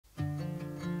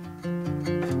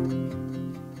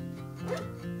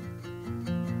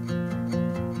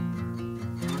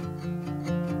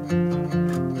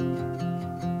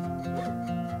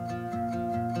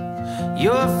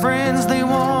friends, they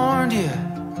warned you,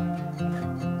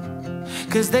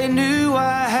 'cause they knew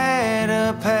I had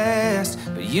a past,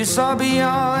 but you saw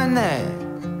beyond that.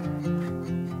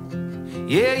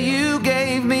 Yeah, you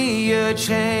gave me a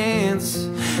chance.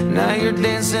 Now you're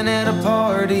dancing at a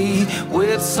party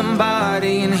with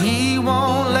somebody, and he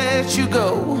won't let you go.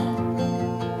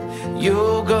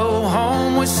 You'll go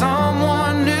home with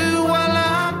someone new while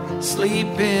I'm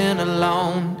sleeping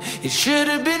alone. It should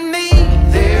have been me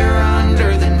there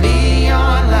under the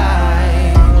neon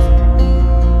light,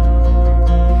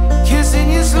 kissing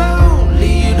you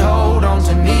slowly. You'd hold on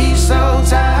to me so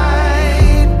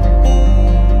tight,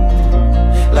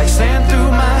 like sand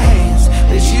through my hands,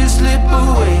 let you slip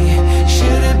away.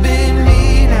 Should have been me,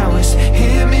 now it's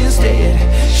him instead.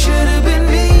 Should have been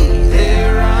me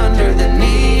there under the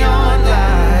neon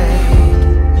light.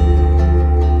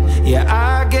 Yeah,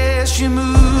 I guess you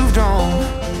moved on.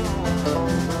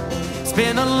 It's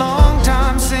been a long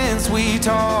time since we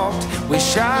talked.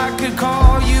 Wish I could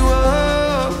call you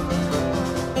up,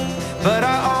 but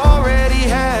I already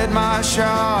had my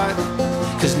shot.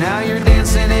 'Cause now you're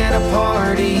dancing at a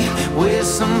party with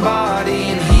somebody,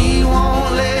 and he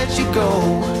won't let you go.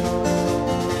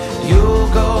 You'll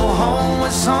go home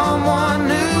with someone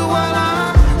new while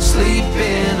I'm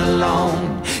sleeping alone.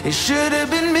 It should have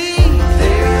been me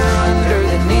there under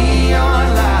the neon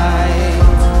light,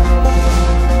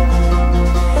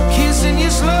 kissing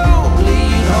you slow.